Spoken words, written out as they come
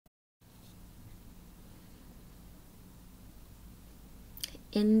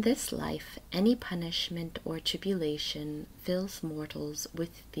In this life, any punishment or tribulation fills mortals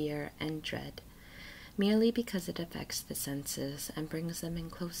with fear and dread, merely because it affects the senses and brings them in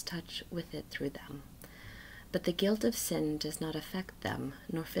close touch with it through them. But the guilt of sin does not affect them,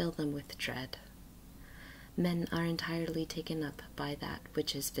 nor fill them with dread. Men are entirely taken up by that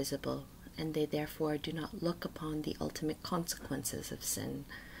which is visible, and they therefore do not look upon the ultimate consequences of sin,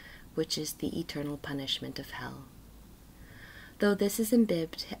 which is the eternal punishment of hell. Though this is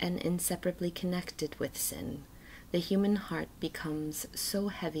imbibed and inseparably connected with sin, the human heart becomes so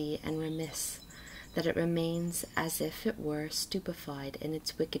heavy and remiss that it remains as if it were stupefied in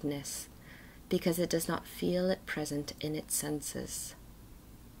its wickedness, because it does not feel it present in its senses.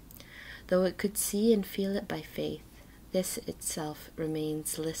 Though it could see and feel it by faith, this itself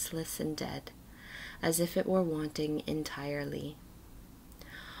remains listless and dead, as if it were wanting entirely.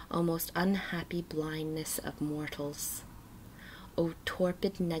 O most unhappy blindness of mortals! O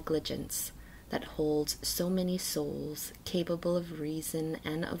torpid negligence that holds so many souls, capable of reason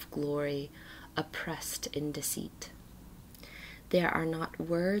and of glory, oppressed in deceit! There are not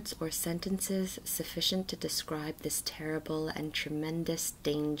words or sentences sufficient to describe this terrible and tremendous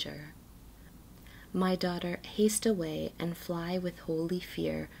danger. My daughter, haste away and fly with holy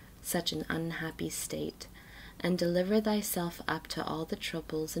fear such an unhappy state, and deliver thyself up to all the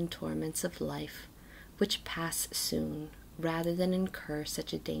troubles and torments of life, which pass soon, rather than incur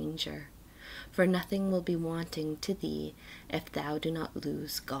such a danger, for nothing will be wanting to thee if thou do not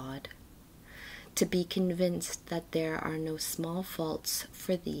lose God. To be convinced that there are no small faults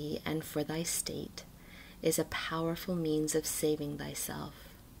for thee and for thy state is a powerful means of saving thyself.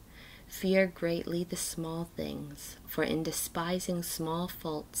 Fear greatly the small things, for in despising small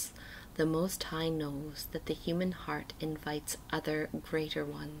faults the Most High knows that the human heart invites other greater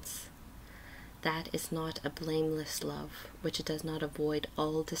ones. That is not a blameless love, which does not avoid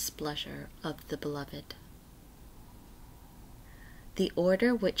all displeasure of the beloved. The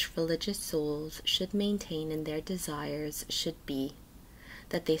order which religious souls should maintain in their desires should be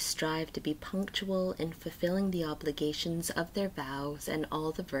that they strive to be punctual in fulfilling the obligations of their vows and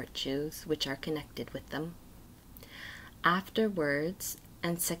all the virtues which are connected with them. Afterwards,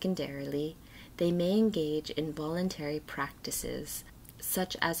 and secondarily, they may engage in voluntary practices,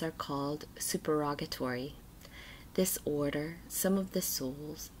 such as are called supererogatory. This order, some of the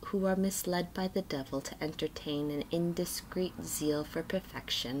souls, who are misled by the devil to entertain an indiscreet zeal for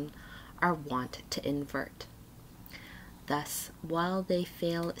perfection, are wont to invert. Thus, while they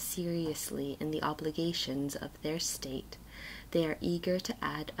fail seriously in the obligations of their state, they are eager to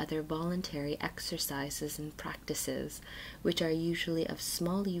add other voluntary exercises and practices, which are usually of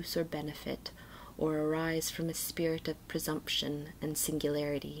small use or benefit, or arise from a spirit of presumption and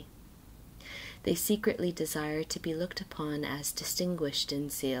singularity. They secretly desire to be looked upon as distinguished in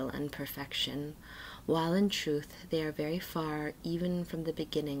zeal and perfection, while in truth they are very far even from the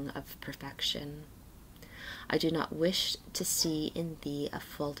beginning of perfection. I do not wish to see in thee a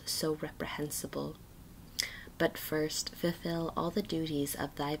fault so reprehensible, but first fulfill all the duties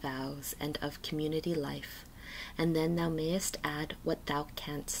of thy vows and of community life, and then thou mayest add what thou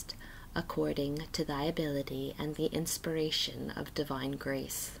canst, according to thy ability and the inspiration of divine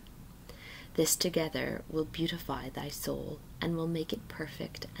grace. This together will beautify thy soul, and will make it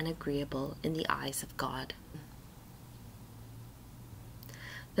perfect and agreeable in the eyes of God.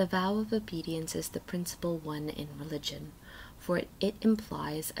 The vow of obedience is the principal one in religion, for it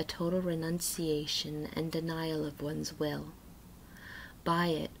implies a total renunciation and denial of one's will. By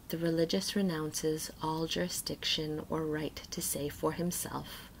it, the religious renounces all jurisdiction or right to say for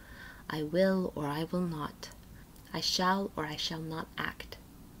himself, I will or I will not, I shall or I shall not act.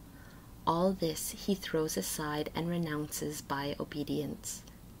 All this he throws aside and renounces by obedience,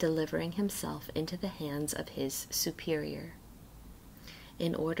 delivering himself into the hands of his superior.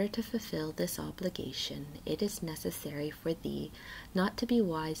 In order to fulfill this obligation, it is necessary for thee not to be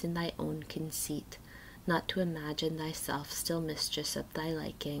wise in thy own conceit, not to imagine thyself still mistress of thy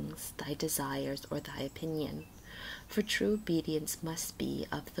likings, thy desires, or thy opinion. For true obedience must be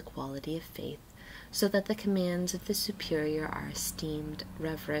of the quality of faith, so that the commands of the superior are esteemed,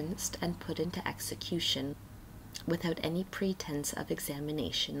 reverenced, and put into execution, without any pretense of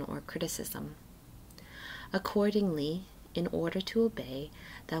examination or criticism. Accordingly, in order to obey,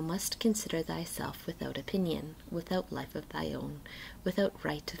 thou must consider thyself without opinion, without life of thy own, without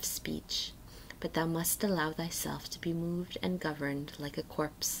right of speech, but thou must allow thyself to be moved and governed like a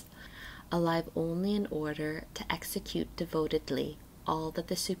corpse, alive only in order to execute devotedly all that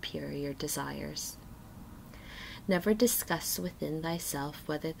the superior desires. Never discuss within thyself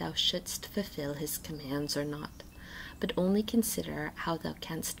whether thou shouldst fulfill his commands or not, but only consider how thou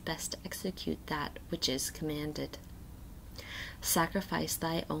canst best execute that which is commanded. Sacrifice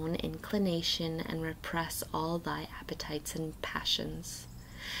thy own inclination, and repress all thy appetites and passions.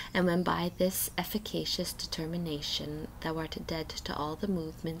 And when by this efficacious determination thou art dead to all the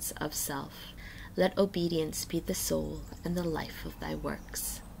movements of self, let obedience be the soul and the life of thy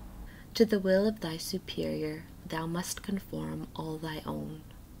works. To the will of thy superior thou must conform all thy own,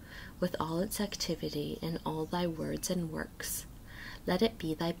 with all its activity in all thy words and works. Let it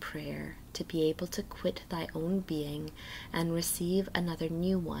be thy prayer to be able to quit thy own being and receive another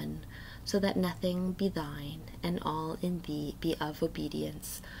new one, so that nothing be thine and all in thee be of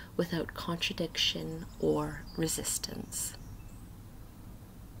obedience, without contradiction or resistance.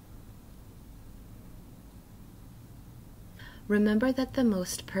 Remember that the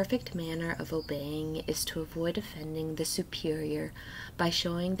most perfect manner of obeying is to avoid offending the superior by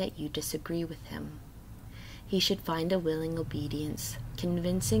showing that you disagree with him. He should find a willing obedience,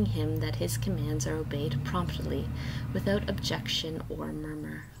 convincing him that his commands are obeyed promptly, without objection or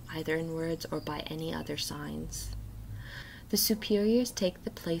murmur, either in words or by any other signs. The superiors take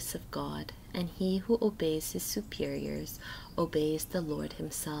the place of God, and he who obeys his superiors obeys the Lord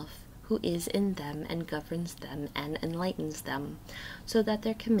himself, who is in them and governs them and enlightens them, so that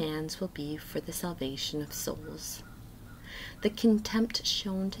their commands will be for the salvation of souls. The contempt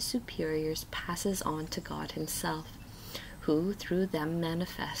shown to superiors passes on to God himself, who through them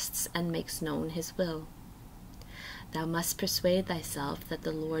manifests and makes known his will. Thou must persuade thyself that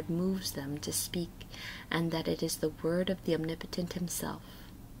the Lord moves them to speak, and that it is the word of the Omnipotent himself.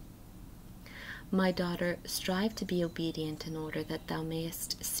 My daughter, strive to be obedient in order that thou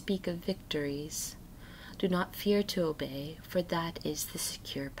mayest speak of victories. Do not fear to obey, for that is the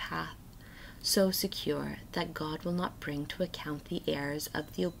secure path, so secure that God will not bring to account the errors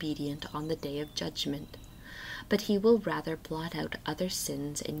of the obedient on the day of judgment, but he will rather blot out other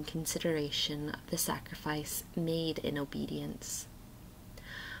sins in consideration of the sacrifice made in obedience.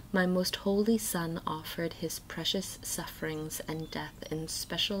 My most holy Son offered his precious sufferings and death in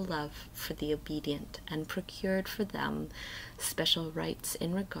special love for the obedient, and procured for them special rights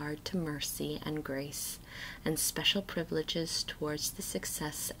in regard to mercy and grace, and special privileges towards the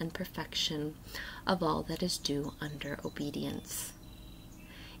success and perfection of all that is due under obedience.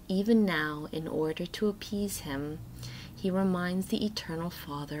 Even now, in order to appease him, he reminds the Eternal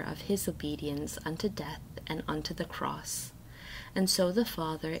Father of his obedience unto death and unto the cross. And so the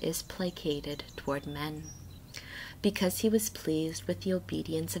Father is placated toward men. Because he was pleased with the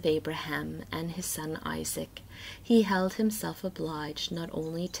obedience of Abraham and his son Isaac, he held himself obliged not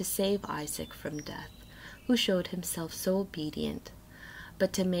only to save Isaac from death, who showed himself so obedient,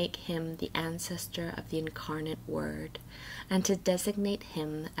 but to make him the ancestor of the incarnate Word, and to designate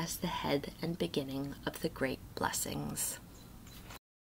him as the head and beginning of the great blessings.